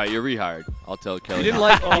 All right, you're rehired. I'll tell Kelly. You didn't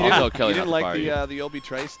like the Obi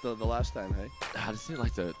Trice the last time, hey? I just didn't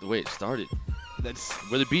like the way it started. That's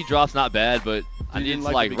where the beat drop's not bad, but I need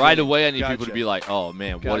like right away. I need people to be like, "Oh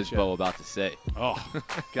man, what is Bo about to say?" Oh,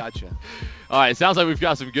 gotcha. All right, it sounds like we've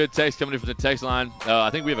got some good text coming in from the text line. I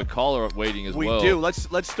think we have a caller waiting as well. We do.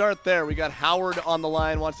 Let's start there. We got Howard on the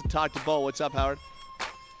line. Wants to talk to Bo. What's up, Howard?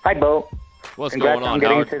 Hi, Bo. What's Congrats going on, on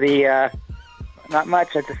getting Howard? to the. Not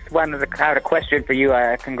much. I just wanted to have a question for you.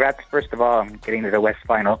 Congrats, first of all, on getting to the West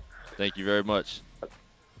Final. Thank you very much.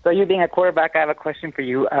 So you being a quarterback, I have a question for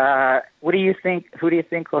you. What do you think? Who do you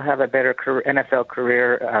think will have a better NFL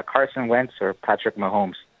career, Carson Wentz or Patrick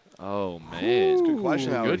Mahomes? Oh man, good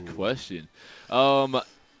question. Howard. Good question.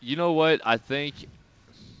 You know what? I think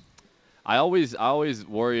I always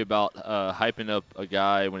worry about hyping up a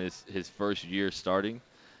guy when it's his first year starting.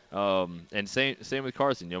 And same with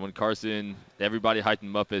Carson. When Carson, everybody hyped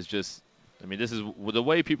him up as just. This is the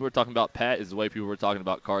way people were talking about Pat is the way people were talking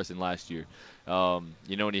about Carson last year. And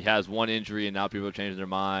he has one injury, and now people are changing their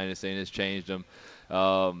mind and saying it's changed him.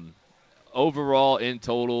 Overall, in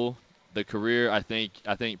total, the career, I think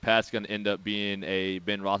Pat's going to end up being a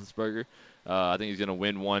Ben Roethlisberger. I think he's going to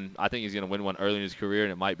win one. I think he's going to win one early in his career,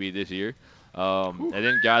 and it might be this year. And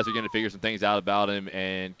then guys are going to figure some things out about him,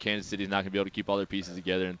 and Kansas City's not going to be able to keep all their pieces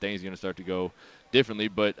together, and things are going to start to go differently.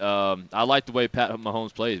 But I like the way Pat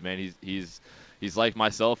Mahomes plays, man. He's like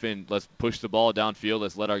myself, and let's push the ball downfield.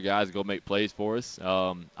 Let's let our guys go make plays for us.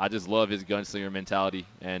 I just love his gunslinger mentality,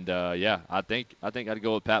 and I think I'd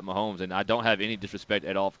go with Pat Mahomes, and I don't have any disrespect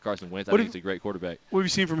at all for Carson Wentz. I think he's a great quarterback. What have you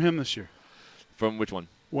seen from him this year? From which one?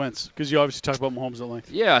 Wentz, because you obviously talked about Mahomes at length.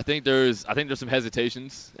 Yeah, I think there's some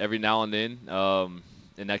hesitations every now and then,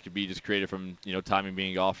 and that could be just created from timing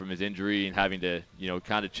being off from his injury and having to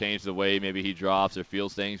kind of change the way maybe he drops or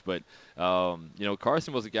feels things. But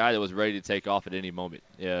Carson was a guy that was ready to take off at any moment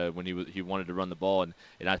when he wanted to run the ball, and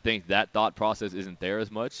I think that thought process isn't there as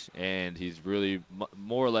much, and he's really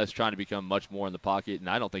more or less trying to become much more in the pocket, and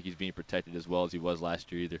I don't think he's being protected as well as he was last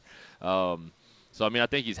year either. So, I mean, I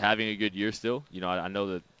think he's having a good year still. You know, I know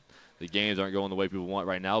that the games aren't going the way people want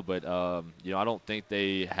right now, but, you know, I don't think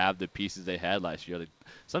they have the pieces they had last year.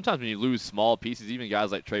 Sometimes when you lose small pieces, even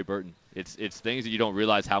guys like Trey Burton, it's things that you don't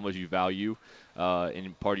realize how much you value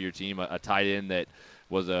in part of your team. A tight end that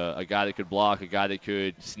was a guy that could block, a guy that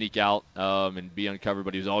could sneak out and be uncovered,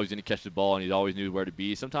 but he was always going to catch the ball and he always knew where to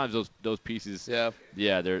be. Sometimes those pieces,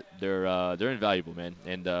 they're invaluable, man.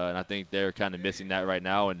 And I think they're kind of missing that right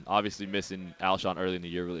now, and obviously missing Alshon early in the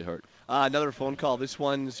year really hurt. Another phone call. This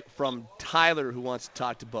one's from Tyler, who wants to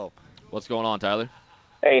talk to Bo. What's going on, Tyler?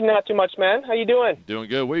 Hey, not too much, man. How you doing? Doing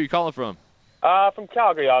good. Where are you calling from? From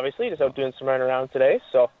Calgary, obviously. Just out doing some running around today.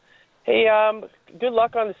 So, hey, good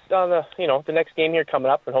luck on the next game here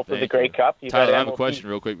coming up, and hopefully the Grey Cup. Tyler, I have a question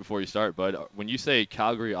real quick before you start, bud. When you say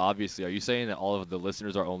Calgary, obviously, are you saying that all of the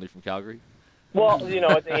listeners are only from Calgary? Well, you know,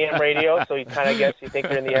 it's AM radio, so you kind of guess you think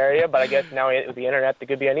you're in the area, but I guess now with the internet, they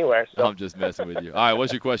could be anywhere. So. I'm just messing with you. All right,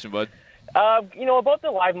 what's your question, bud? You know, about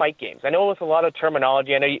the live mic games. I know with a lot of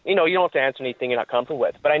terminology, I know you don't have to answer anything you're not comfortable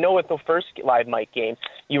with, but I know with the first live mic game,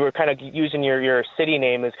 you were kind of using your city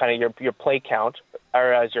name as kind of your play count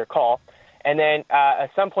or as your call. And then at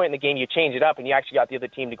some point in the game, you change it up, and you actually got the other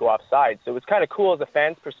team to go offside. So it was kind of cool as a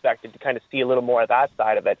fan's perspective to kind of see a little more of that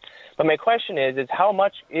side of it. But my question is how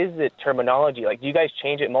much is it terminology? Like, do you guys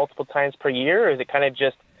change it multiple times per year, or is it kind of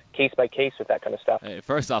just case by case with that kind of stuff? Hey,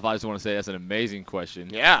 first off, I just want to say that's an amazing question.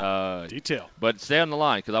 Yeah. Detail. But stay on the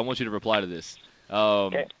line because I want you to reply to this.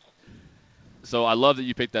 Okay. So I love that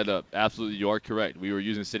you picked that up. Absolutely, you are correct. We were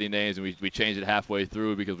using city names, and we changed it halfway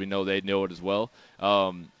through because we know they know it as well.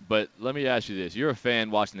 But let me ask you this. You're a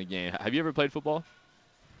fan watching the game. Have you ever played football?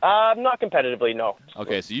 Not competitively, no.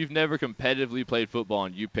 Okay, so you've never competitively played football,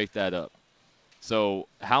 and you picked that up. So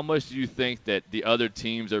how much do you think that the other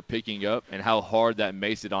teams are picking up, and how hard that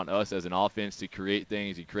makes it on us as an offense to create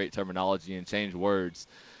things and create terminology and change words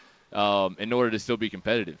in order to still be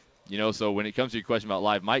competitive? You know, so when it comes to your question about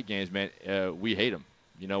live mic games, man, we hate them.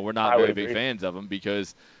 You know, we're not very big fans of them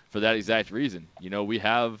because for that exact reason. You know, we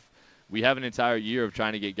have an entire year of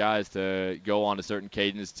trying to get guys to go on a certain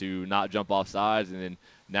cadence to not jump off sides, and then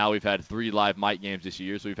now we've had 3 live mic games this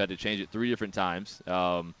year, so we've had to change it 3 different times.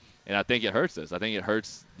 And I think it hurts us. I think it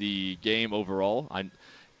hurts the game overall.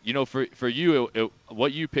 You know, for you,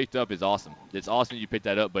 what you picked up is awesome. It's awesome you picked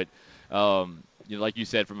that up, but you know, like you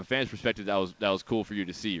said, from a fan's perspective, that was cool for you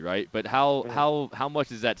to see, right? But how much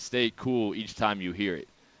does that stay cool each time you hear it?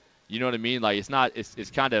 You know what I mean? Like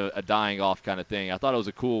it's kind of a dying off kind of thing. I thought it was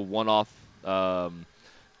a cool one-off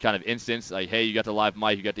kind of instance. Like, hey, you got the live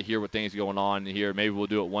mic, you got to hear what things are going on here. Maybe we'll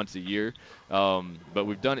do it once a year. But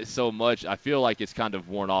we've done it so much, I feel like it's kind of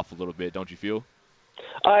worn off a little bit. Don't you feel?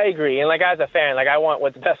 I agree, and like as a fan, like I want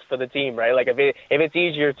what's best for the team, right? Like if it's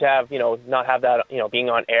easier to have, you know, not have that, you know, being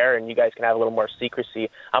on air, and you guys can have a little more secrecy,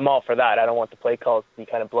 I'm all for that. I don't want the play calls to be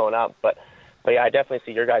kind of blown up, but yeah, I definitely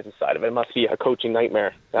see your guys' side of it. It must be a coaching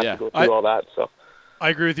nightmare to have to go through all that. So I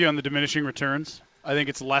agree with you on the diminishing returns. I think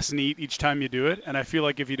it's less neat each time you do it, and I feel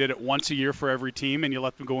like if you did it once a year for every team and you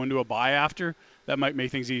let them go into a bye after, that might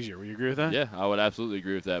make things easier. Would you agree with that? Yeah, I would absolutely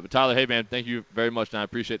agree with that. But Tyler, hey man, thank you very much, and I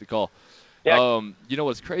appreciate the call. Yeah. You know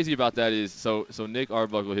what's crazy about that is so Nick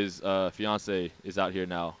Arbuckle, his fiance, is out here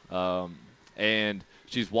now, and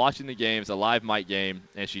she's watching the game. It's a live mic game,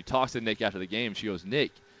 and she talks to Nick after the game. She goes,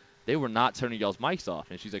 Nick, they were not turning y'all's mics off,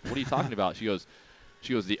 and she's like, what are you talking about? She goes,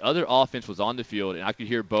 the other offense was on the field, and I could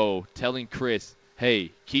hear Bo telling Chris, hey,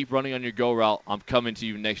 keep running on your go route. I'm coming to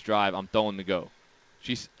you next drive. I'm throwing the go.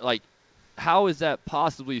 She's like, how is that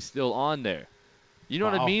possibly still on there? You know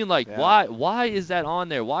what I mean? Like, why is that on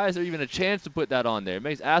there? Why is there even a chance to put that on there? It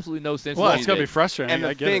makes absolutely no sense. Well, it's got to be frustrating. And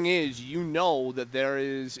the thing is, you know that there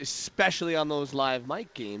is, especially on those live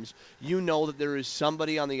mic games, you know that there is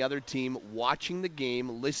somebody on the other team watching the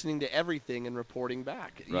game, listening to everything, and reporting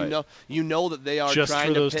back. Right. You know that they are just trying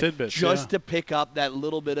for those tidbits, to pick up that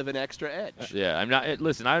little bit of an extra edge. Yeah, I'm not.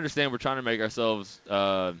 Listen, I understand we're trying to make ourselves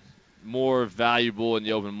more valuable in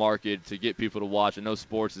the open market to get people to watch. I know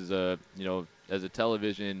sports is as a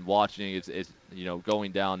television watching, it's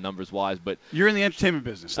going down numbers wise, but you're in the entertainment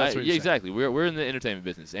business. That's what you're exactly. We're in the entertainment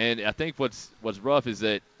business, and I think what's rough is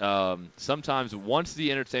that sometimes once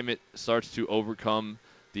the entertainment starts to overcome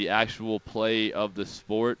the actual play of the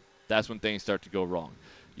sport, that's when things start to go wrong.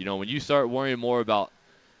 You know, when you start worrying more about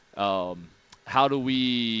how do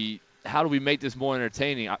we make this more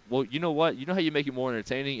entertaining? Well, you know what? You know how you make it more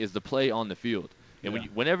entertaining is the play on the field. And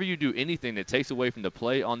whenever you do anything that takes away from the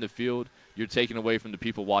play on the field, you're taking away from the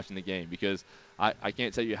people watching the game. Because I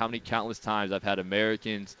can't tell you how many countless times I've had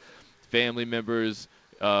Americans, family members,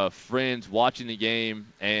 friends watching the game,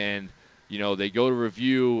 and they go to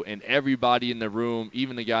review, and everybody in the room,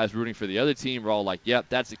 even the guys rooting for the other team, are all like, yep,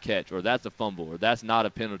 that's a catch, or that's a fumble, or that's not a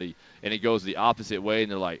penalty. And it goes the opposite way,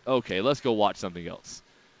 and they're like, okay, let's go watch something else.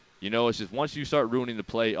 It's just once you start ruining the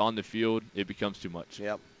play on the field, it becomes too much.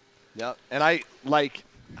 Yep. And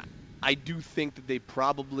I do think that they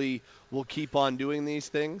probably will keep on doing these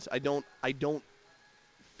things. I don't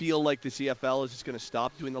feel like the CFL is just going to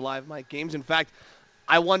stop doing the live mic games. In fact,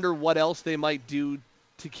 I wonder what else they might do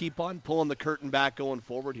to keep on pulling the curtain back going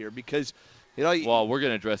forward here, because well, we're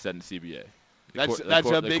going to address that in the CBA. That's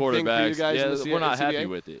a big thing for you guys. Yeah, we're not happy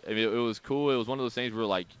with it. I mean, it was cool. It was one of those things where,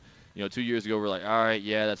 like, 2 years ago, we're like, all right,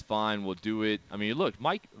 yeah, that's fine, we'll do it. I mean, look,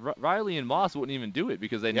 Riley and Moss wouldn't even do it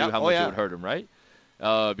because they knew how much it would hurt them, right?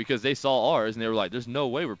 Because they saw ours and they were like, there's no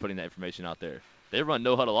way we're putting that information out there. They run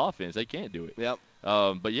no huddle offense, they can't do it. Yep.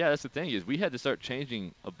 But yeah, that's the thing, is we had to start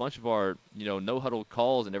changing a bunch of our no huddle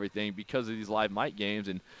calls and everything because of these live mic games.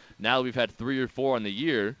 And now that we've had 3 or 4 on the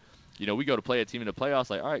year, we go to play a team in the playoffs,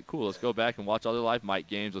 like, all right, cool, let's go back and watch all the live mic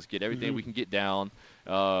games, let's get everything we can get down.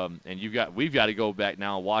 And we've got to go back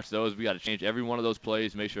now and watch those. We got to change every one of those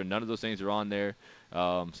plays, make sure none of those things are on there.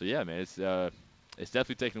 So yeah, man, it's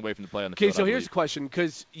definitely taken away from the play on the field. Okay, so here's a question,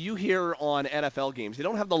 because you hear on NFL games, they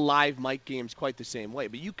don't have the live mic games quite the same way,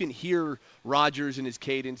 but you can hear Rodgers and his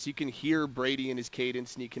cadence, you can hear Brady and his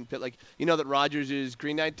cadence, and you can pick, like, that Rodgers is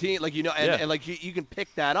green 19, like, and like you can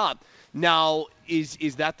pick that up. Now,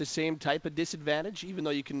 is that the same type of disadvantage, even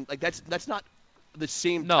though you can, like, that's not the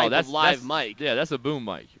same type of live mic? Yeah, that's a boom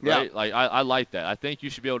mic, right? Yeah. Like, I like that. I think you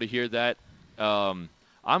should be able to hear that.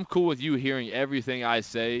 I'm cool with you hearing everything I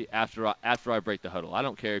say after I break the huddle. I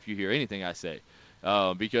don't care if you hear anything I say,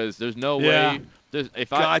 because there's no way. Gotcha.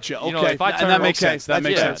 If I turn, and that makes sense. That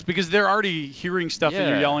makes sense, because they're already hearing stuff that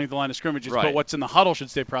you're yelling at the line of scrimmages. Right. But what's in the huddle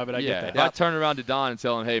should stay private. I get that. If I turn around to Don and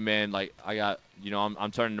tell him, hey man, like I got,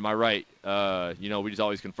 I'm turning to my right. We just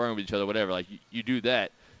always confirm with each other, whatever. Like you do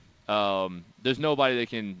that. There's nobody that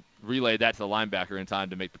can relay that to the linebacker in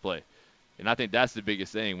time to make the play. And I think that's the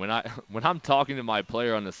biggest thing. When I'm talking to my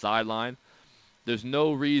player on the sideline, there's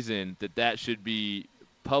no reason that should be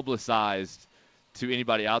publicized to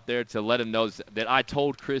anybody out there to let him know that I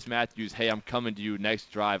told Chris Matthews, hey, I'm coming to you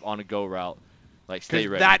next drive on a go route. Like, stay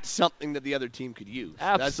ready. That's something that the other team could use.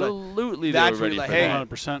 Absolutely, they're ready for that.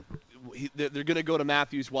 100%. They're going to go to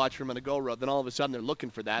Matthews, watch for him on a go route. Then all of a sudden they're looking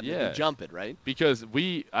for that and they can jump it, right? Because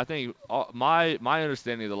I think my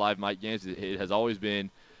understanding of the live mic games, it has always been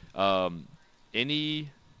any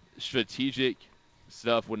strategic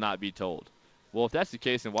stuff would not be told. Well, if that's the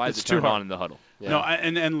case, then why is it turned on in the huddle? Yeah. No,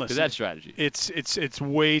 and listen, because that's strategy. It's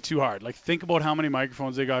way too hard. Like, think about how many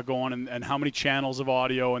microphones they got going and how many channels of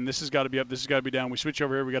audio, and this has got to be up, this has got to be down. We switch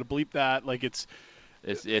over here, we got to bleep that. Like, it's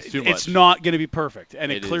too much. It's not going to be perfect, and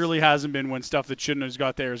it clearly hasn't been when stuff that shouldn't have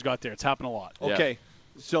got there has got there. It's happened a lot. Okay.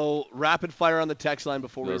 So, rapid fire on the text line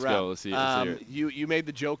before we wrap. Let's go. Let's see it. You made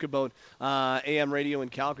the joke about AM radio in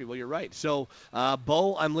Calgary. Well, you're right. So,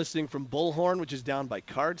 Bo, I'm listening from Bullhorn, which is down by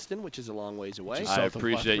Cardston, which is a long ways away. I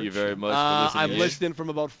appreciate you very much for listening. I'm listening from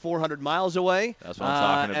about 400 miles away. That's what I'm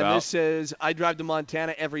talking about. And this says, I drive to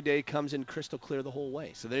Montana every day, comes in crystal clear the whole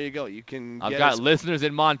way. So, there you go. You can I've got listeners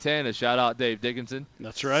in Montana. Shout out Dave Dickinson.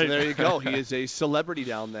 That's right. So there you go. He is a celebrity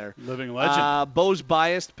down there. Living legend. Bo's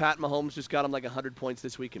biased. Pat Mahomes just got him like 100 points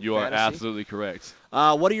this week in You fantasy. are absolutely correct.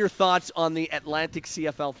 What are your thoughts on the Atlantic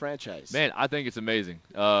CFL franchise? Man, I think it's amazing.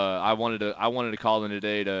 I wanted to call in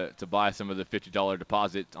today to buy some of the $50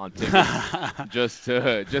 deposit on tickets just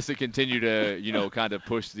to continue to kind of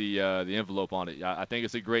push the envelope on it. I think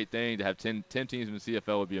it's a great thing to have 10 teams in the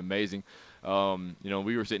CFL would be amazing.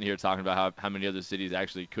 We were sitting here talking about how many other cities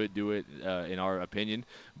actually could do it in our opinion,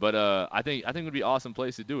 but I think it would be an awesome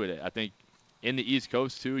place to do it. I think in the East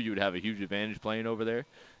Coast too, you would have a huge advantage playing over there.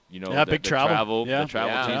 Big travel. The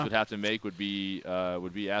travel teams would have to make would be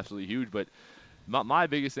absolutely huge. But my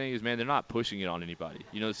biggest thing is, man, they're not pushing it on anybody.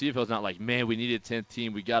 The CFL's not like, man, we need a 10th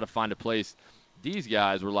team. We got to find a place. These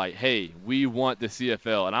guys were like, hey, we want the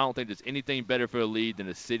CFL. And I don't think there's anything better for a league than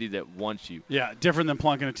a city that wants you. Yeah, different than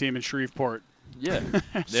plunking a team in Shreveport. Yeah.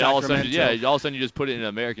 Then all of a sudden you just put it in an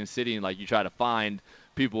American city and, like, you try to find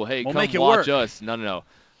people, hey, come watch us. No.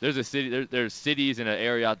 There's a city. There's cities in an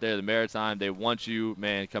area out there, the Maritime. They want you,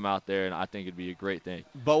 man. Come out there, and I think it'd be a great thing.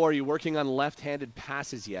 Bo, are you working on left-handed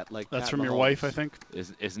passes yet? Like that's Pat from Mahomes? Your wife, I think.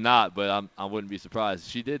 It's not, but I wouldn't be surprised.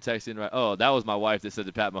 She did text in right. Oh, that was my wife that said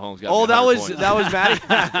that Pat Mahomes got. Oh, that was points. Maddie.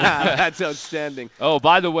 That's outstanding. Oh,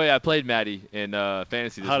 by the way, I played Maddie in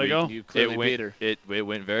fantasy this How'd week. How'd it go? You clearly beat her. It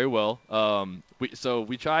went very well.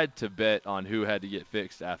 We tried to bet on who had to get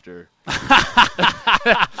fixed after.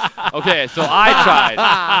 Okay, so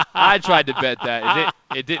I tried to bet that.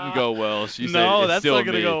 It didn't go well. She said no, it's that's still not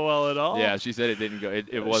going to me. go well at all. Yeah, she said it didn't go.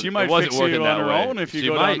 It wasn't. She might it wasn't fix working you that on her way. own if you She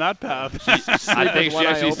go might. down that path. I think she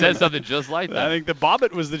actually said something just like that. I think the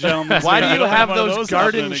Bobbit was the gentleman. Why do you have one of those happening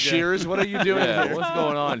garden again. shears? What are you doing Yeah, here? what's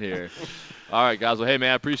going on here? All right, guys. Well, hey,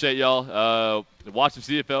 man, I appreciate y'all. Watch some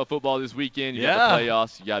CFL football this weekend. You got the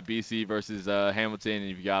playoffs. You got BC versus Hamilton, and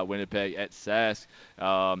you've got Winnipeg at Sask.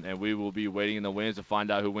 And we will be waiting in the wings to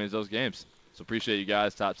find out who wins those games. So appreciate you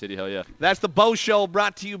guys. Top City, hell yeah. That's the Bo Show,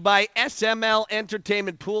 brought to you by SML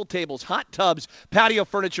Entertainment. Pool tables, hot tubs, patio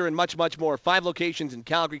furniture, and much, much more. 5 locations in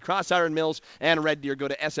Calgary, Cross Iron Mills, and Red Deer. Go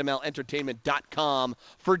to smlentertainment.com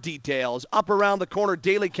for details. Up around the corner,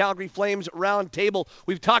 Daily Calgary Flames round table.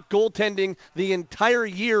 We've talked goaltending the entire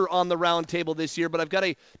year on the round table this year, but I've got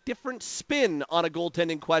a different spin on a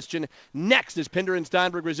goaltending question next as Pinder and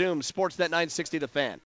Steinberg resumes. Sportsnet 960 The Fan.